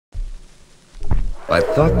I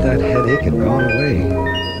thought that headache had gone away.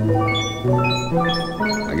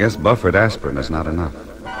 I guess buffered aspirin is not enough.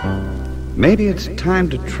 Maybe it's time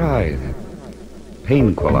to try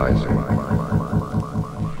painquilizer.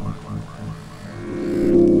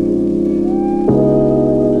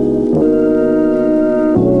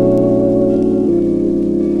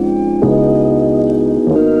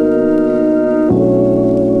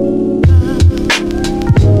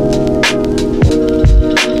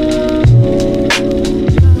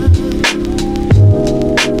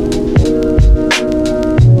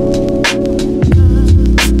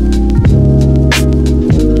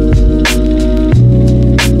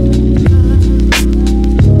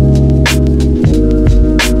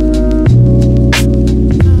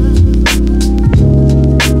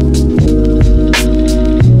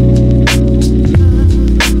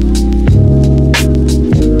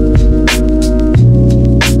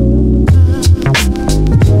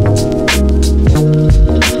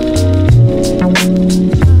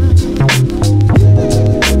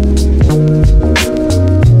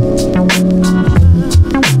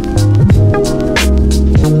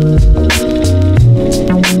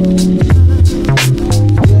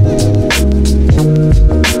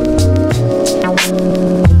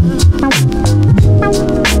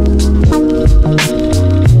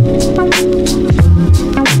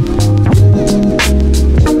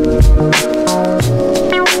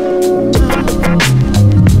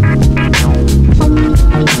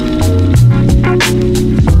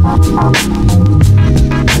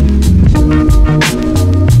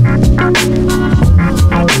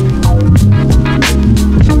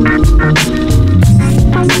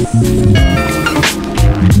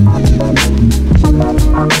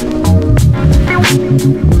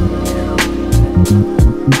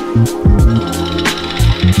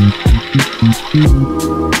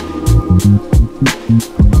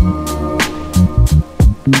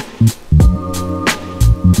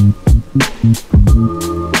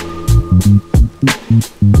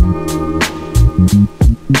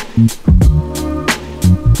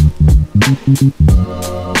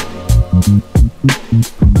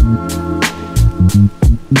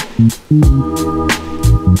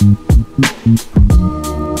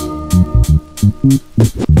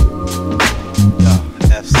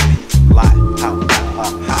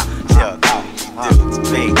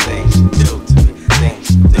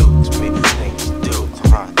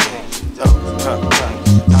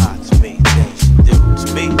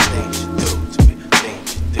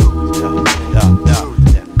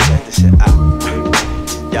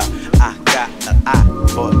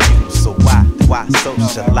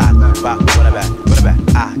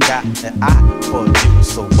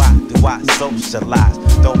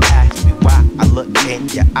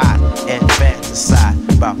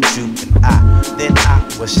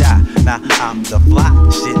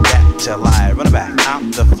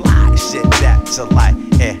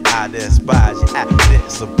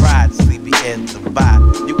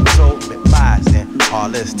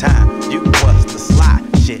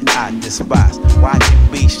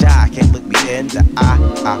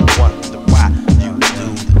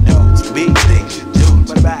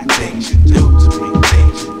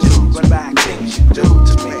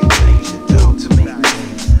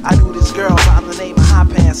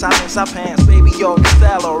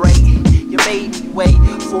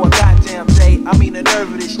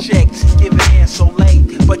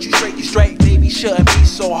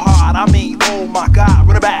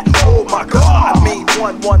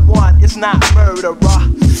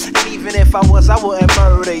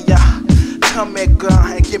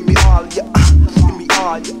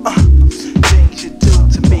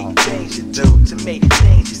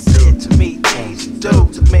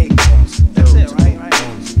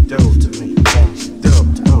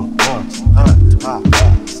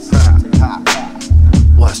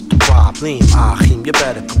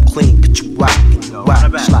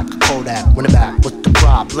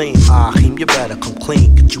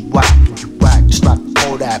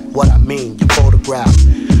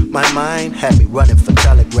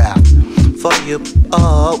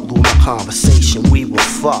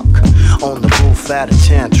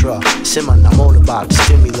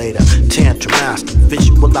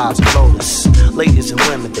 Ladies and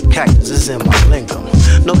women, the cactus is in my lingam.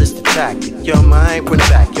 Notice the tactic. Your mind, bring it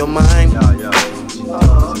back. Your mind.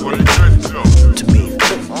 What are you trying to do? To me.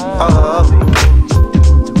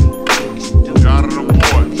 Out of the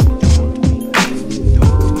boys.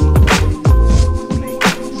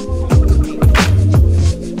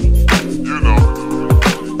 You know.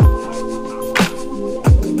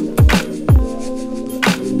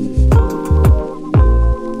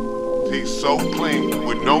 He's so clean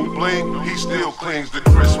with no blood. bling, he still clings to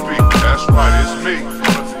crispy. That's right, it's me.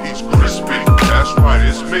 He's crispy. That's right,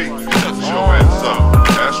 it's me. Shut your ass up.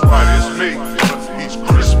 That's right, it's me. He's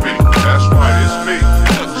crispy. That's right, it's me.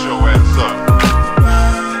 Shut your ass up.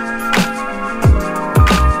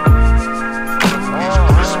 He's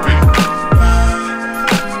crispy.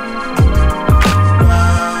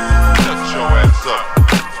 Shut your ass up.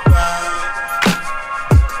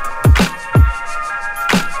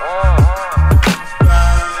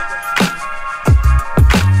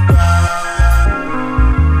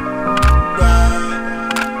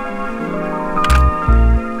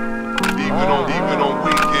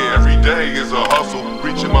 Is a hustle,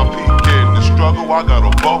 reaching my peak, in the struggle, I got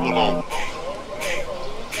a bubble on.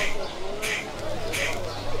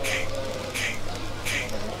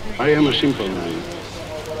 I am a simple man.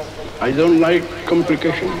 I don't like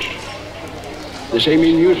complications. The same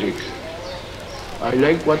in music. I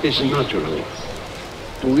like what is natural,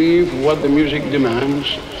 to give what the music demands,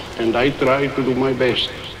 and I try to do my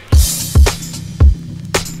best.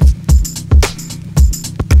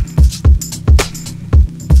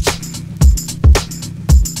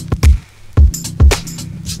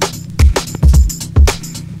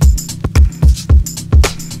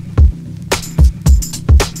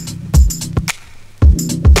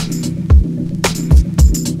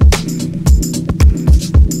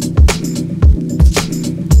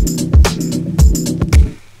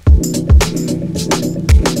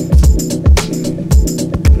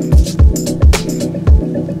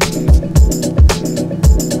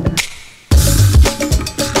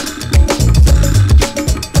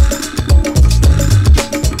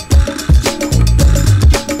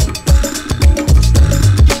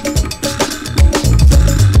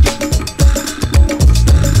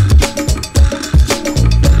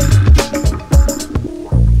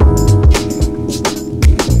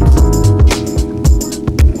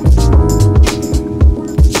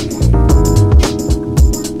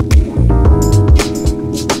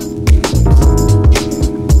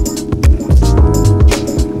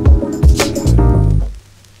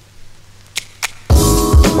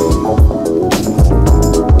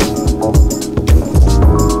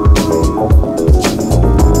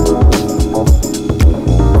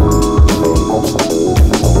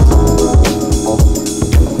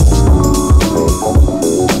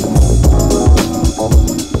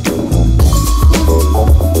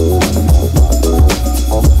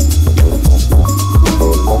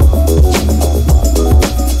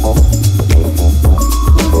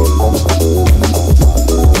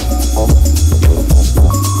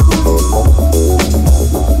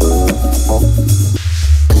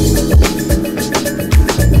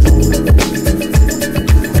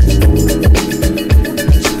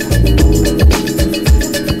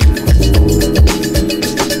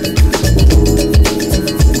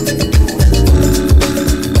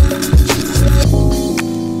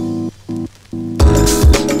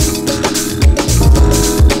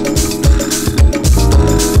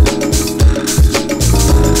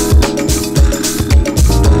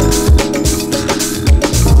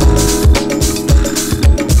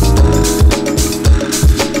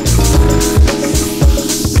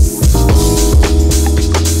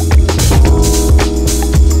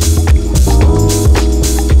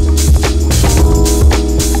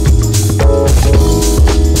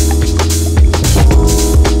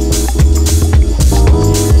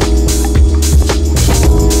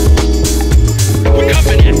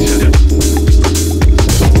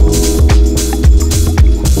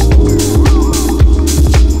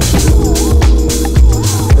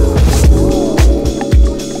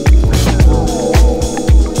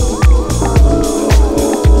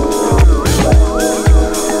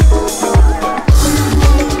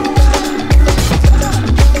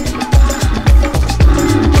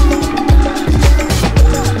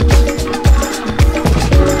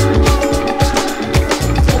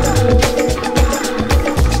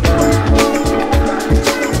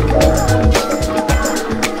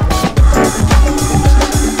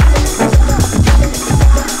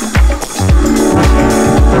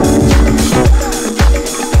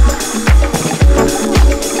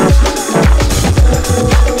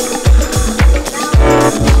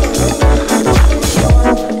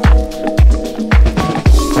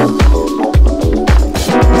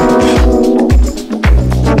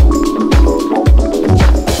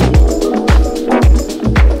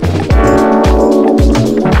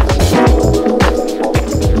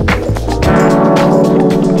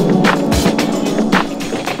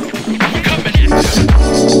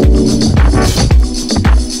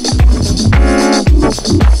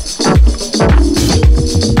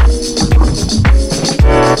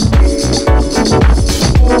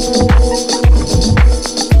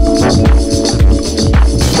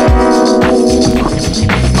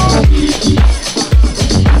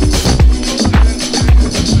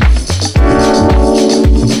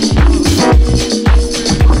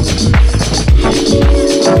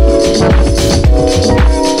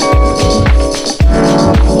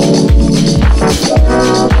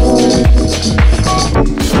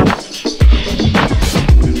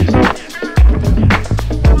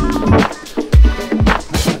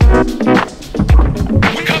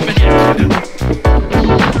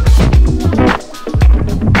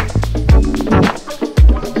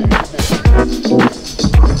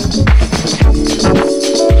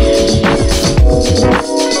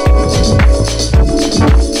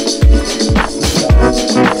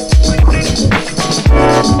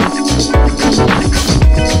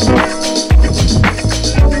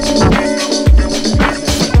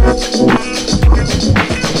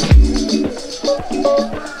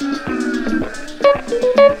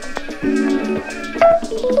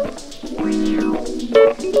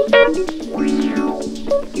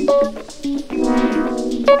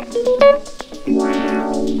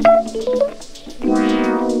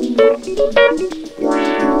 One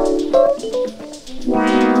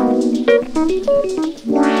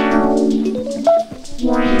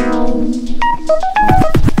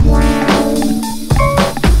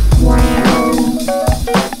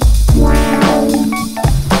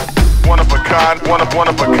of a kind. One of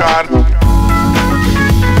a kind.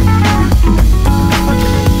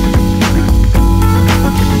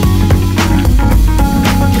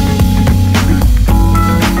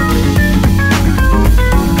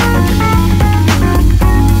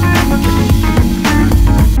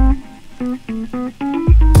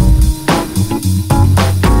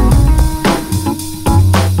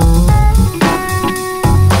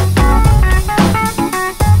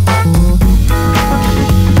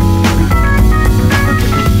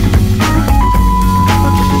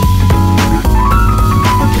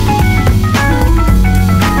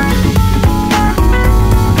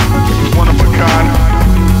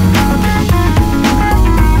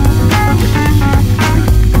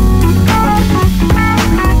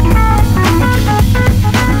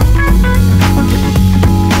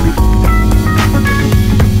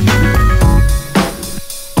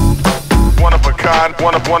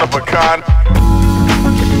 of a kind.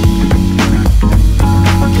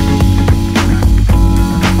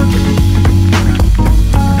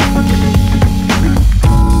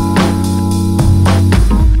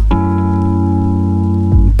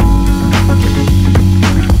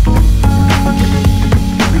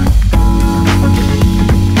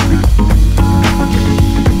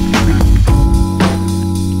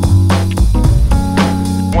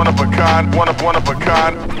 One of a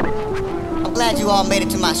kind. Glad you all made it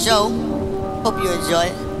to my show. Hope you enjoy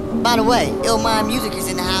it. By the way, Ill Mind Music is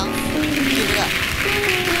in the house. Give it up.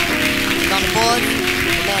 He's on the board,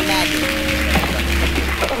 the man Magic.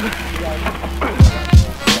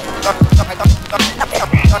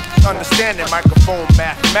 Understanding microphone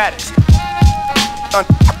mathematics.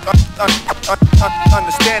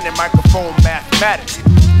 Understanding microphone mathematics.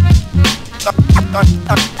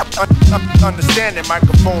 Understanding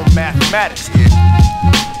microphone mathematics.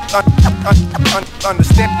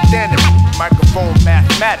 Understanding microphone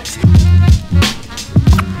mathematics.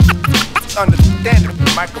 Understanding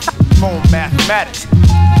microphone mathematics.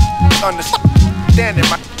 Understanding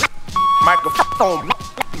microphone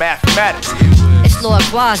mathematics. It's Lord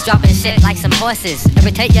Quas dropping shit like some horses.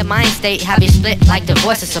 Irritate your mind state, have you split like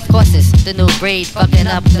divorces. Of course it's the new breed fucking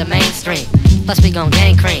up the mainstream. Plus we gon'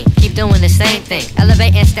 gang cream, keep doing the same thing.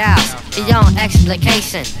 Elevating styles, beyond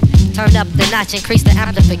explication. Turn up the notch, increase the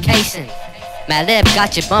amplification. Mad Lib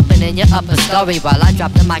got you bumping in your upper story while I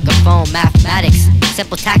drop the microphone mathematics.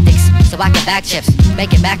 Simple tactics, so I can back chips,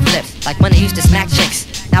 making backflips, like when I used to smack chicks.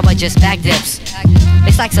 Now I just back dips.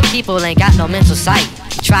 It's like some people ain't got no mental sight.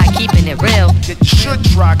 Try keeping it real. You should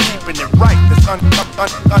try keeping it right. That's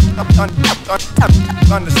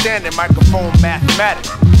understanding microphone mathematics.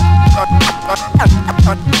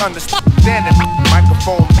 Understanding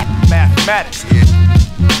microphone mathematics.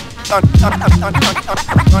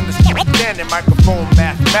 Understanding microphone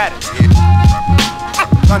mathematics.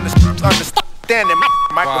 Understanding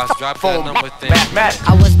microphone mathematics.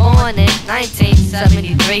 I was born in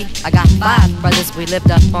 1973. I got 5 brothers, we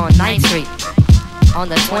lived up on 9th Street. On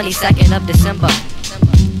the 22nd of December,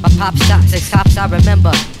 my pop shot 6 cops I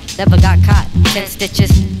remember. Never got caught, 10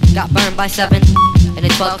 stitches, got burned by 7. In the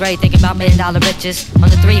 12th grade, thinking about $1 million riches. On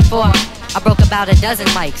the 3-4, I broke about a dozen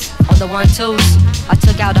mics. On the 1-2s, I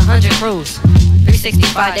took out 100 crews.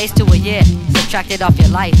 365 days to a year, subtracted off your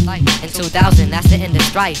life. In 2000, that's the end of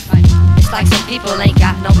strife. It's like some people ain't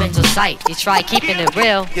got no mental sight. You try keeping it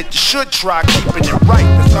real. You should try keeping it right.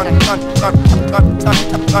 That's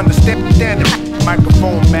understanding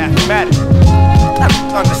microphone mathematics.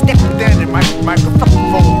 Understanding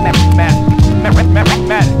microphone mathematics.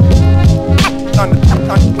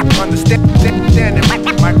 Understanding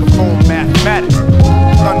microphone mathematics.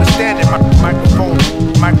 Understanding microphone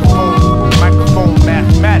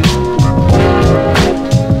mathematics.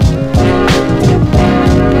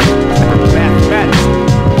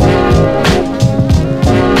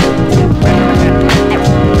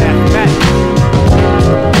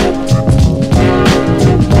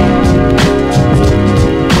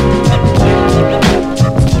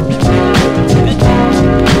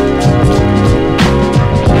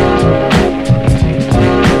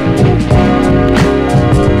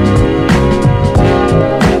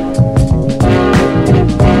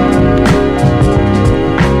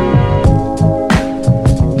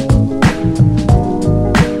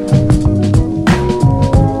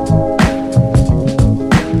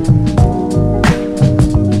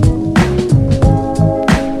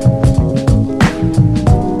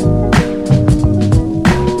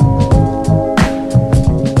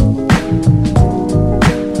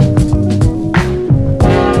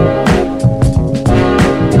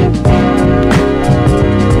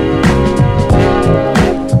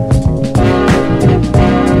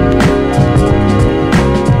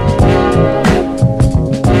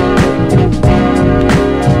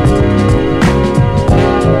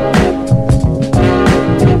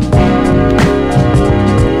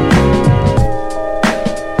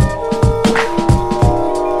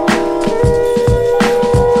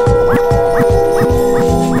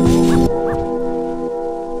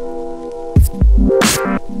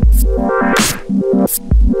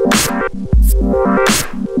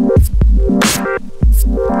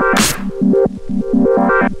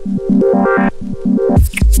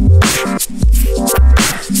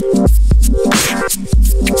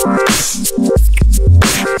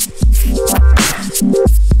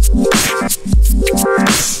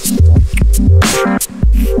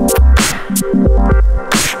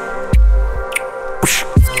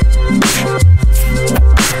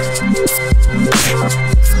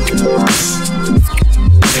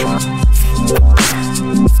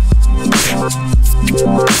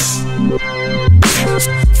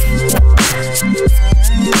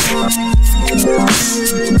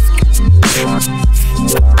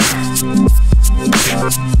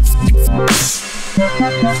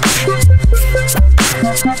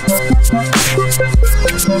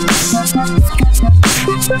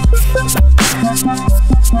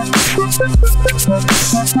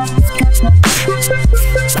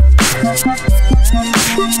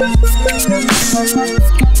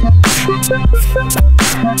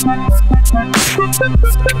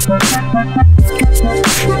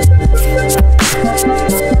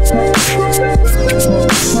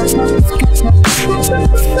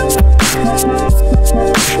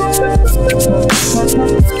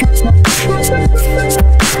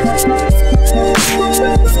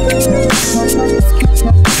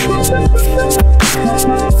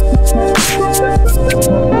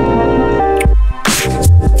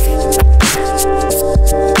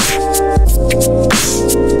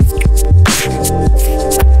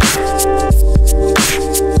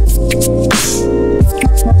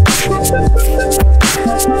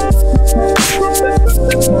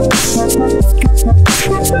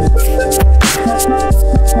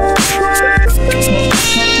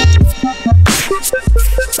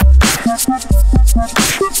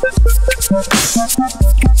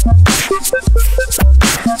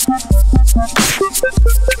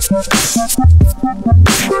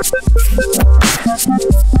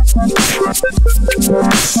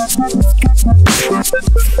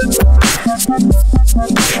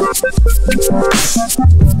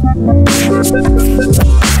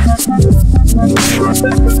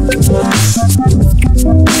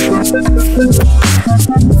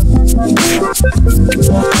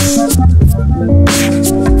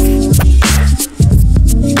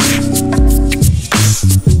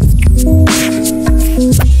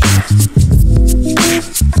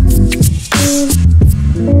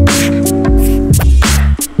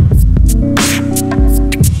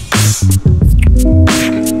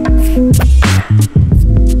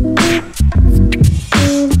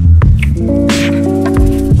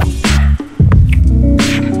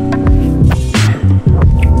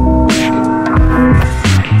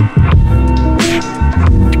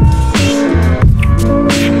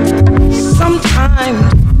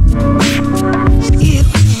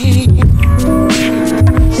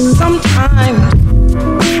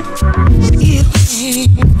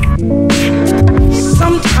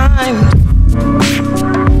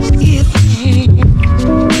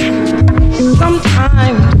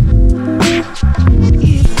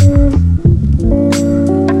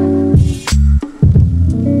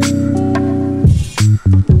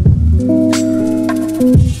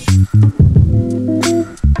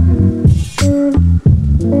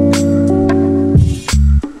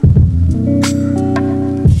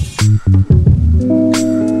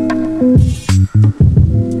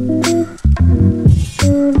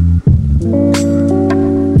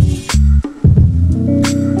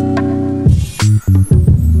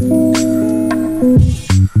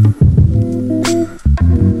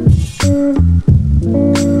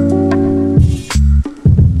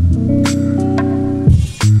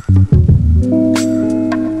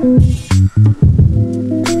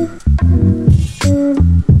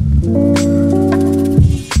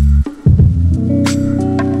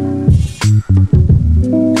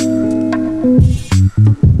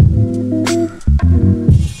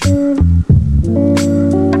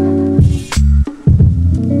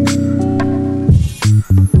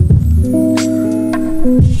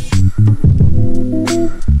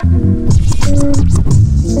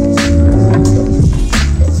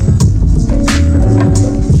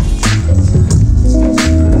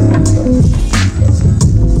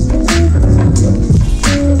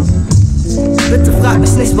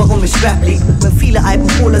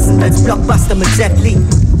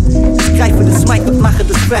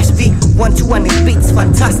 Wun Two an den Beats,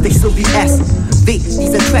 fantastisch so wie S.Ex.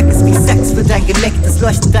 Dieser Track ist wie Sex für dein Geleck. Das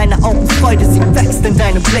Leuchten deiner Augen, Freude, sie wächst in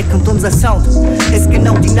deinem Blick. Und unser Sound ist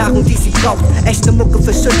genau die Nahrung, die sie braucht. Echte Mucke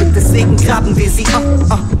verschüttet, deswegen graben wir sie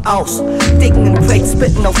aus. Dicken in Crates,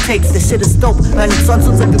 spitten auf Tapes, der Shit ist dope, weil uns sonst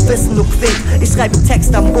unser Gewissen nur quält. Ich schreibe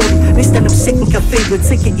Text am Boden, nicht in einem schicken Café. Will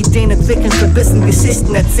zicke Ideen entwickeln, verbissen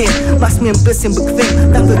Geschichten erzählen. Mach's mir ein bisschen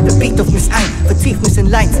bequem, dann wirkt der Beat auf mich ein. Vertief mich in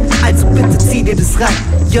Lines, also bitte zieh dir das rein.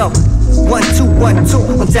 Yo, Wun Two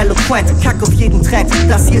und eloQuent, kack auf jeden Trend.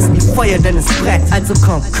 Das hier ist wie Feuer, denn es brennt. Also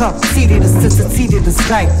komm, zieh dir das Zitze, zieh dir das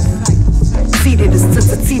rein. Zieh dir das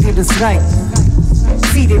Zitze, zieh dir das rein.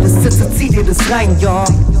 Zieh dir das Zitze, zieh dir das rein, yo.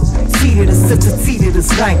 Zieh dir das Zitze, zieh dir das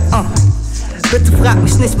rein, Bitte frag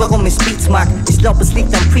mich nicht, warum ich Beats mag. Ich glaub, es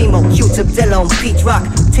liegt an Primo, Q-Tip, Della und Pete Rock.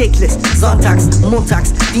 Täglich, sonntags,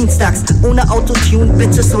 montags, dienstags, ohne Autotune,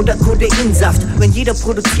 Bitches oder Kodeinsaft. Wenn jeder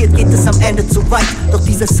produziert, geht es am Ende zu weit. Doch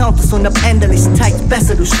dieser Sound ist unabänderlich tight,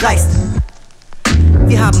 besser du schreist.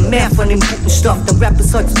 Wir haben mehr von dem guten Stoff, denn Rap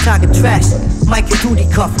ist heutzutage Trash. Michael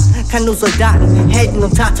Dudikoff kann nur Soldaten, Helden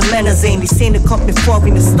und harte Männer sehen. Die Szene kommt mir vor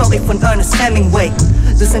wie eine Story von Ernest Hemingway.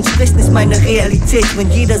 Das entspricht nicht meiner Realität,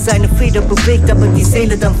 wenn jeder seine Feder bewegt, aber die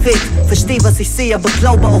Seele dann fehlt. Versteh, was ich sehe, aber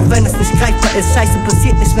glaube, auch wenn es nicht greifbar ist. Scheiße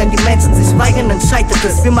passiert nicht, wenn die Menschen sich weigern, dann scheitert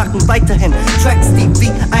es. Wir machen weiterhin Tracks, die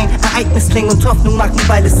wie ein Ereignis klingen und Hoffnung machen,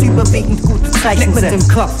 weil es überwiegend gute Zeichen sind. Mit dem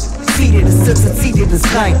Kopf, zieh dir das Sitze, zieh dir das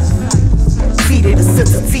rein. Zieh dir das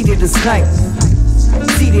Sitze, zieh dir das rein.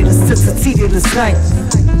 Zieh dir das Sitze, zieh dir das rein.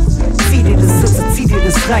 Zieh dir das Sitze, zieh dir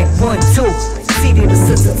das rein. Wun Two. Zieh dir das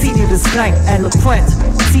Sitze, zieh dir das rein, eloQuent.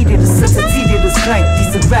 Zieh dir das Sitze, zieh dir das rein,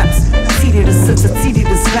 diese Raps. Zieh dir das Sitze, zieh dir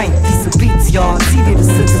das rein, diese Beats, ja. Zieh dir das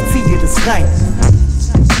Sitze, zieh dir das rein.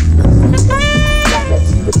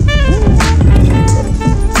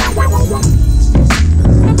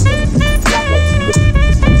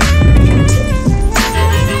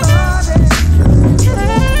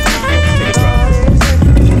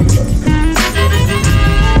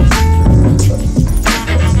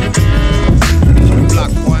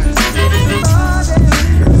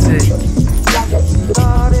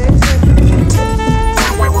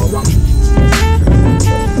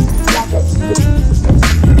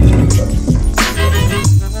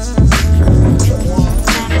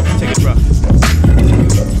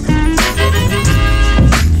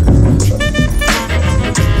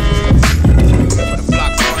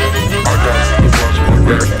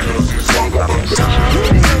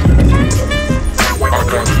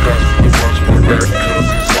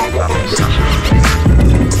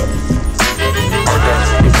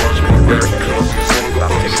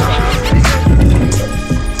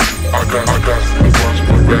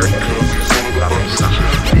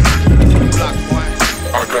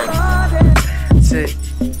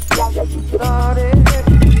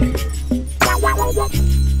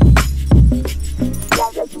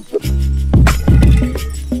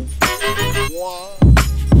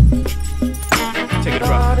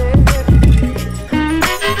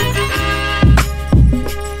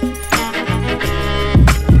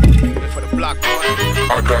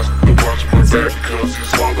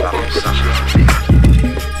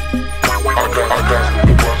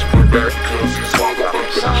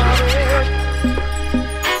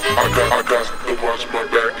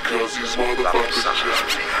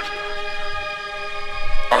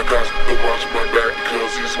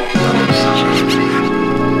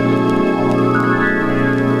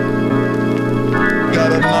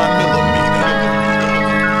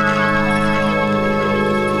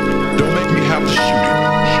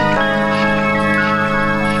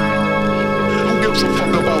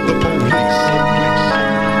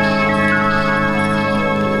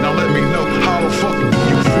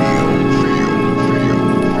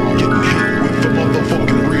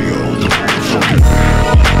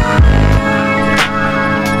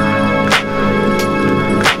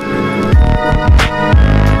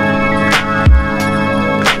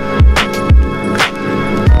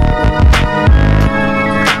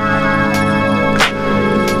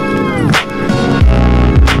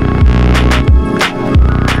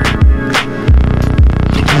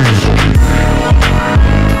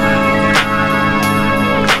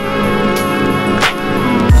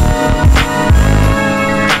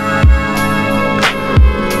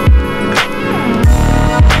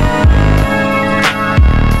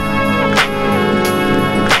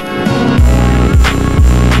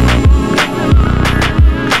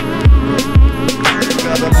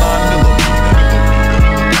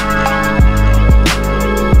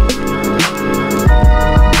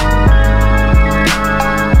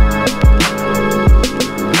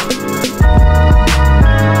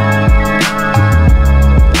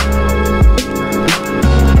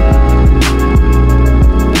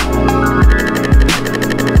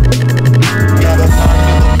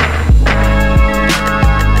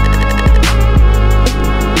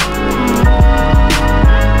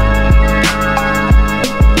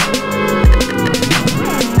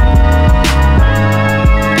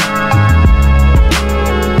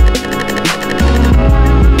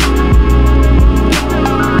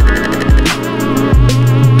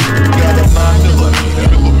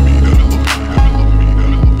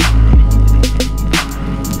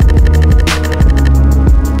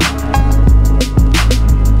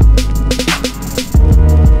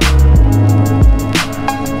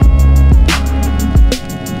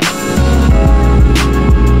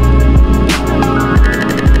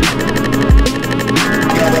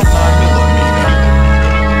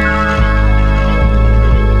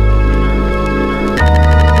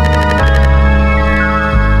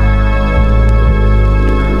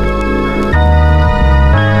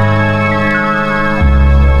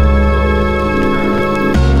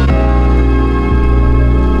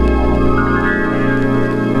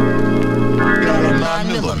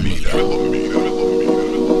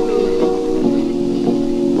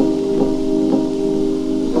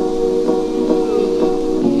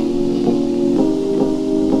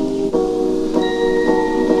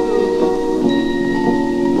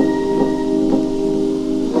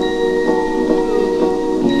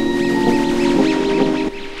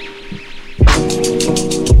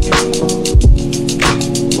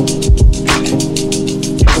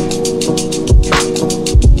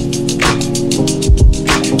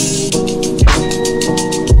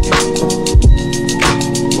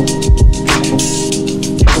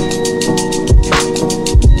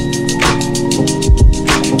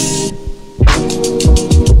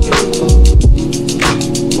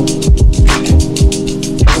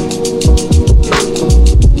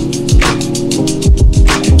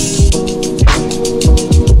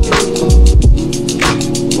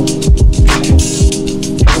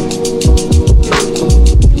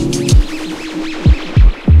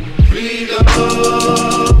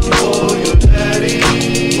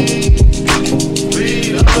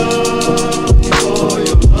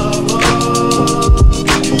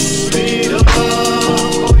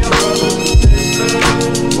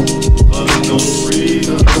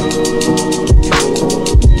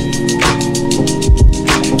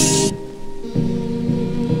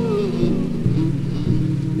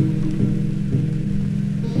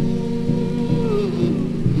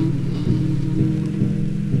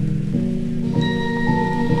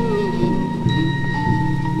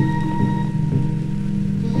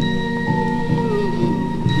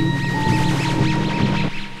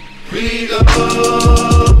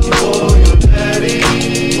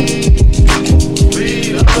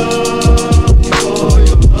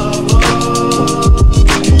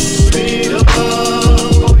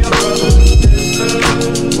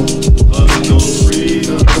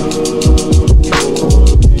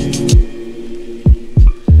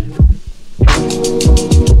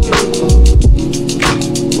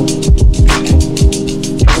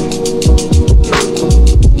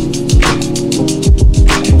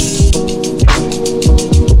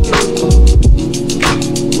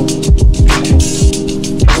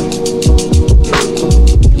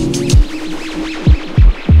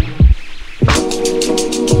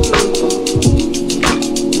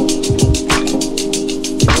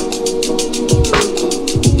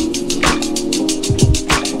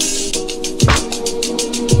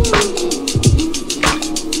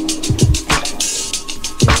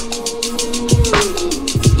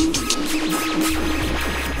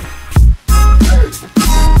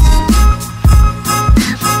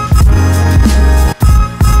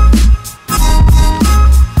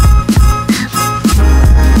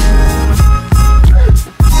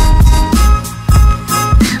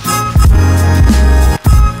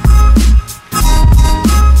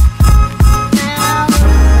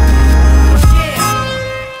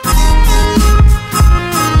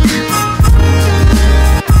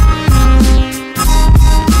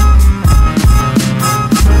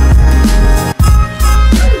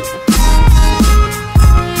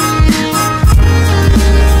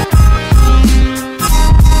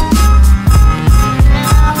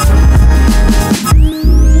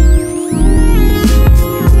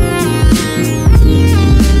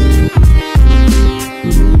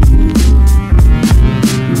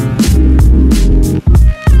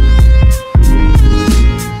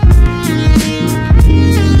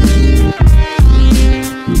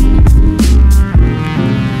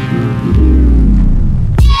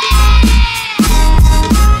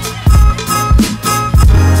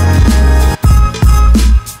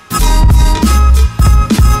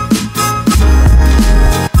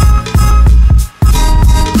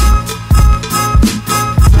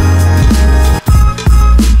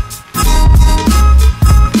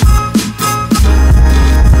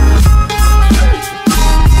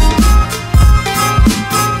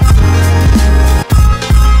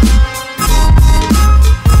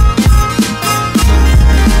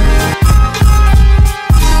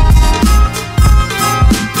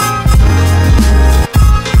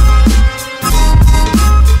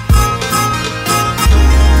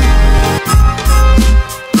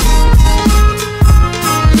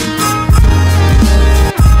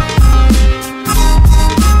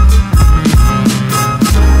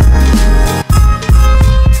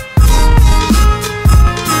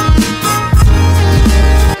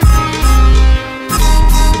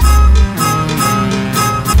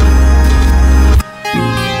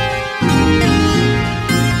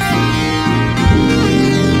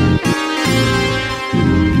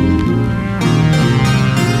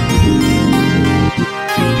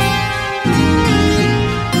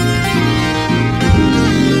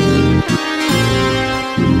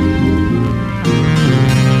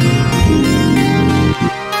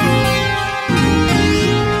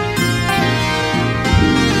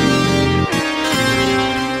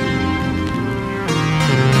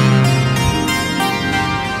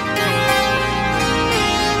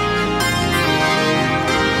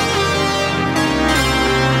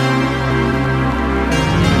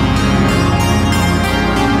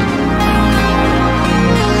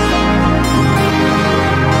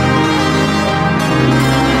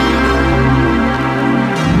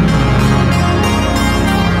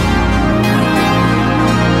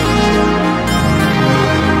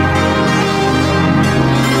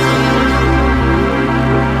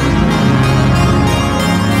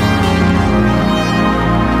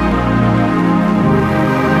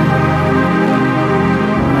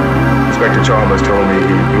 Chalmers told me he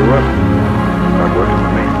blew up. Not working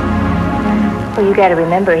for me. Well, you gotta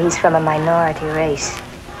remember, he's from a minority race.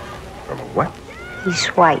 From a what? He's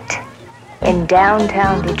white. In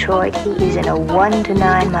downtown Detroit, he is in a 1 to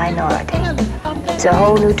 9 minority. It's a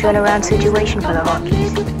whole new turnaround situation for the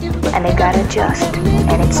honkies. And they gotta adjust,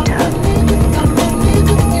 and it's tough.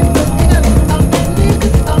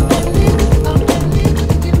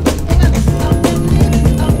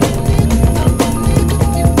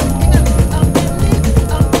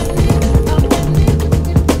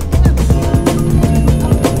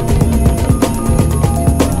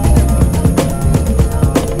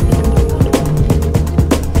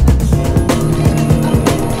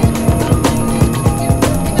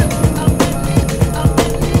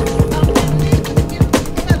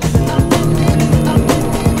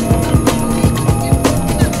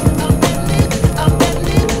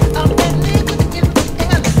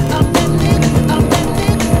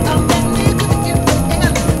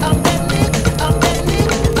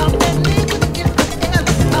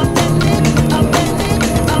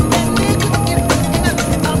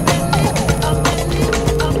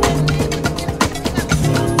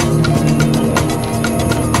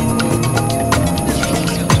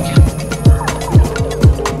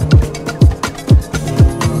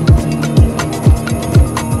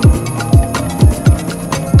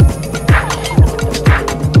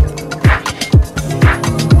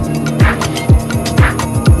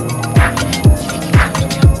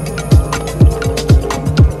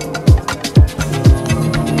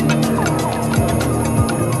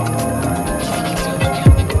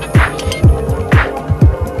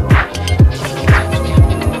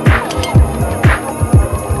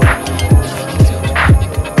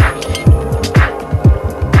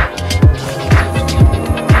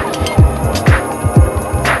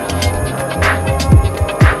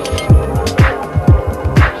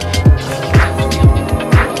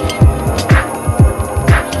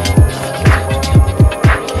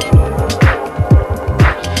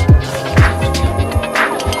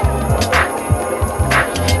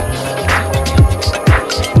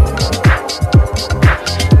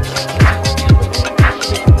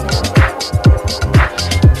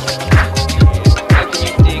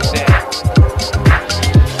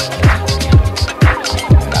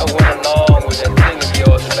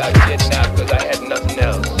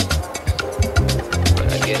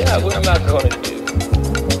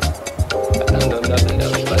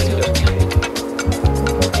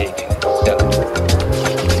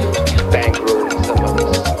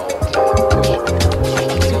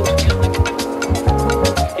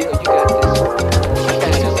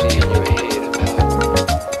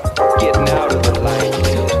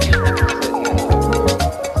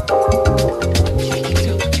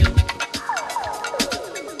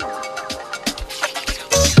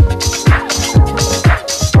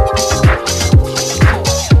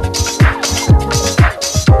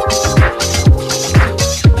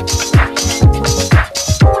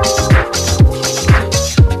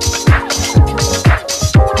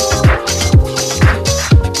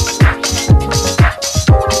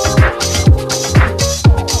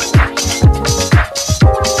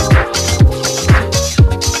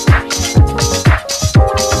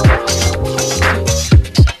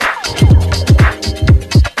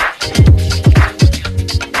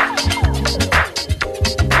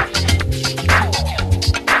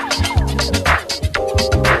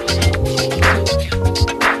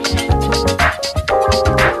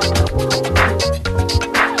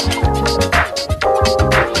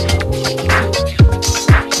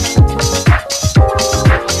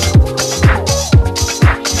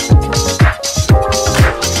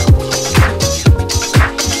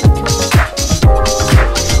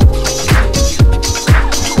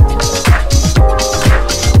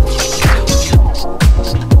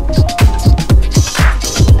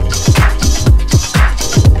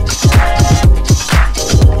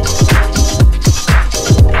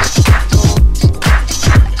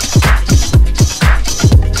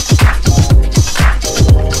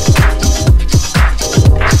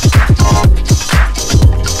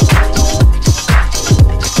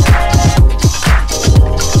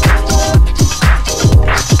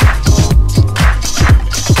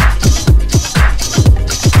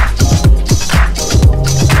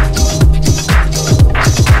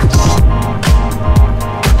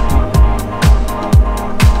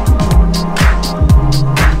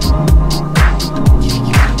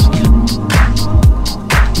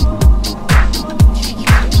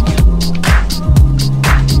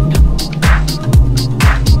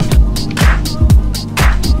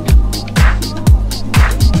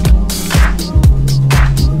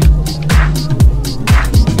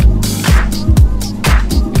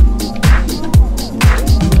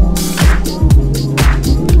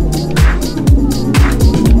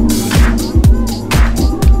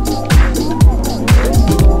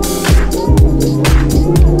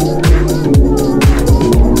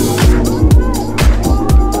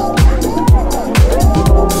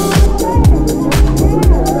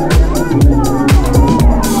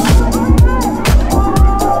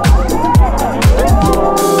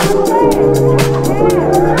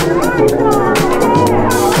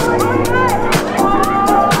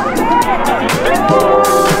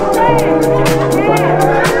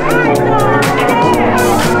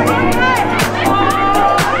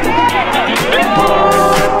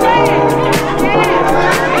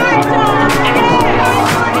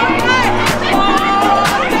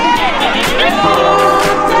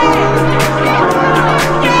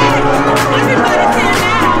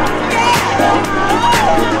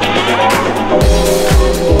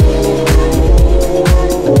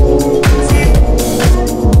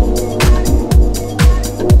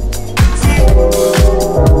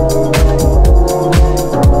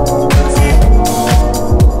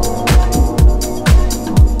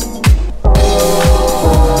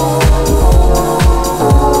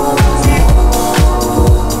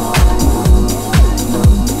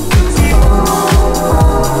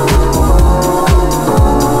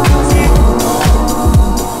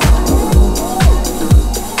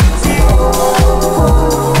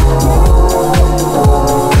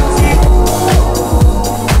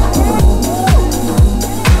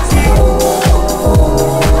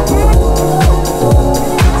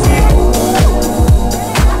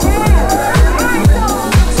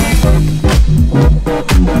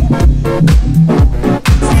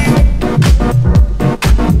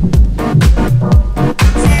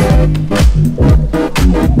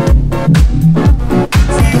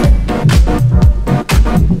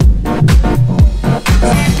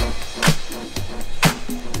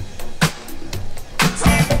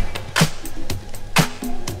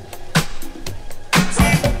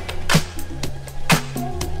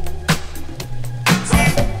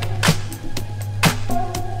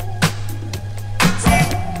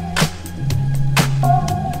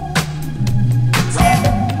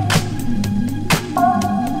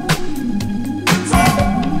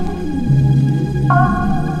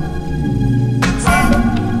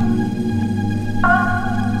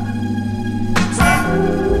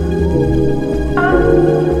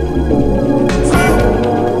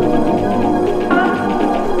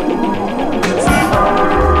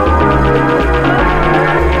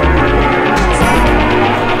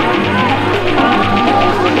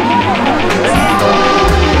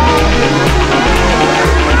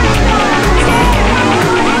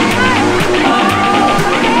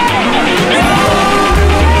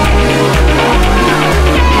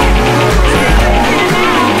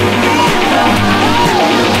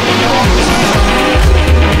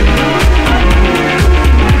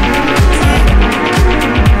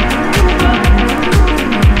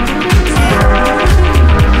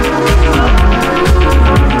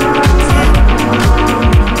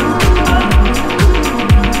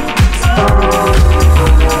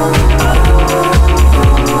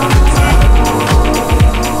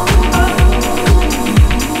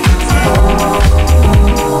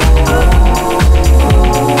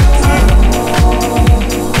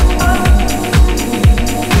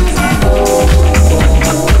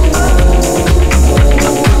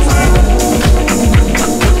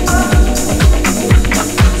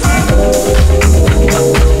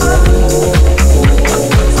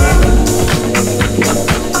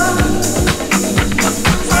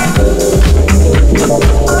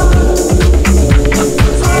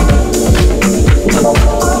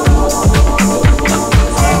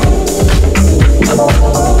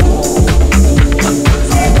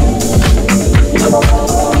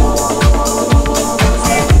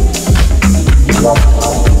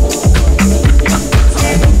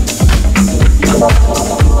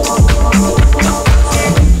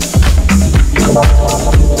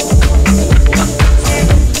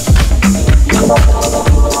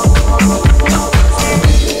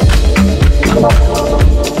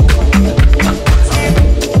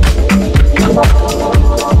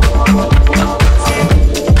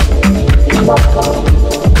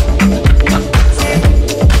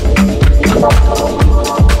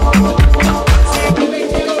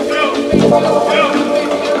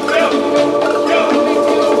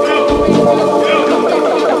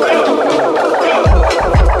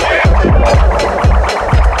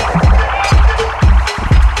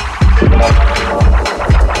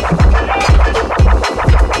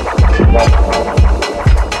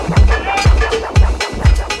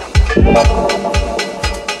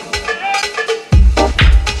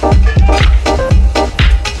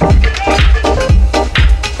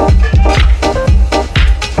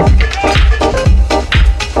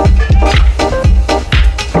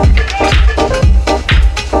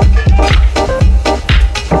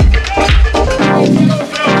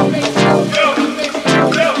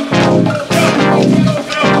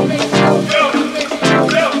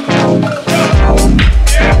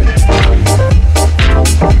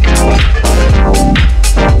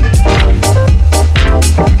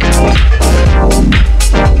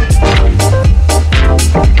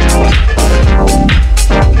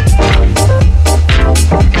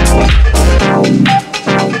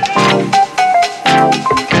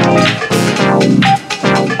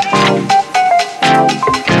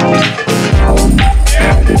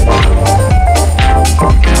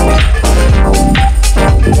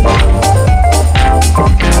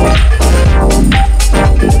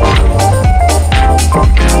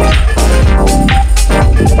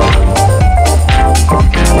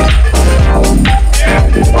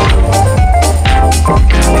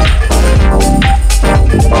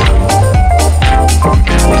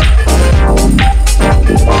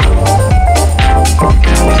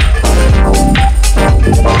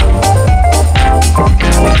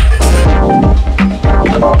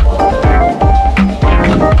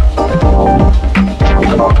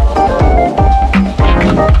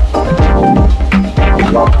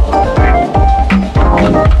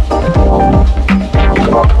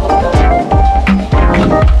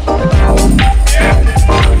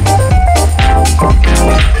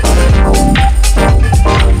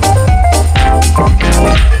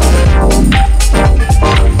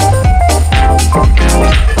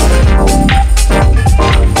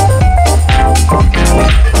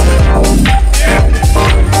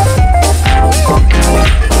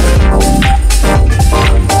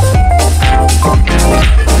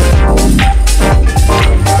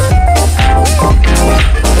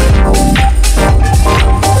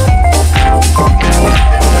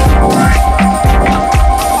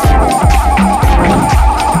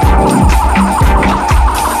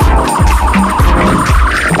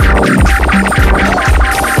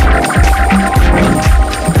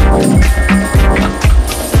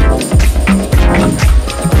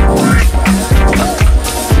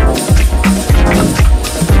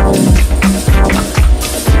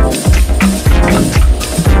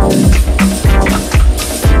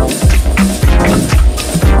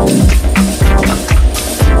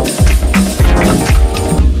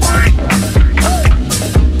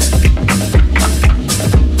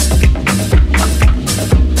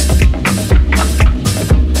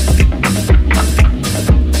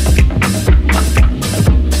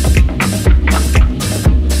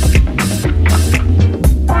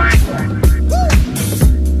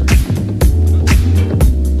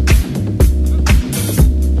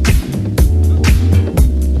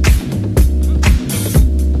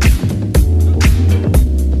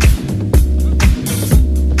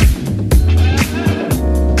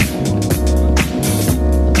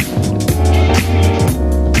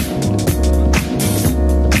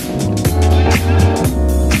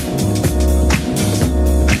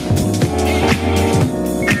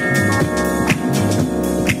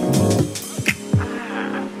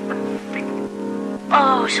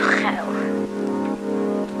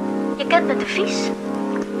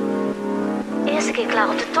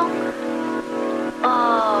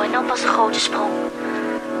 Oh, en dan pas de grote sprong.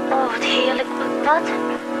 Oh, wat heerlijk. Wat?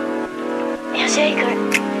 Jazeker.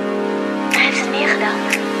 Hij heeft het meer gedaan.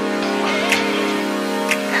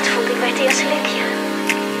 Dat voelde ik bij het eerste likje.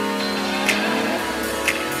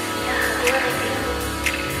 Ja, heerlijk.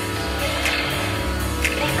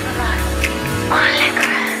 Lekker maar. Oh, lekker.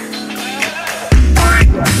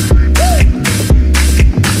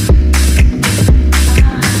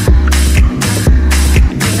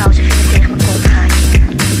 Nou, ze vinden tegen mijn kont gaan.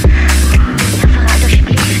 Ja, vooruit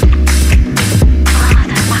alsjeblieft. Ah,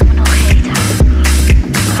 dat maakt me nog heter.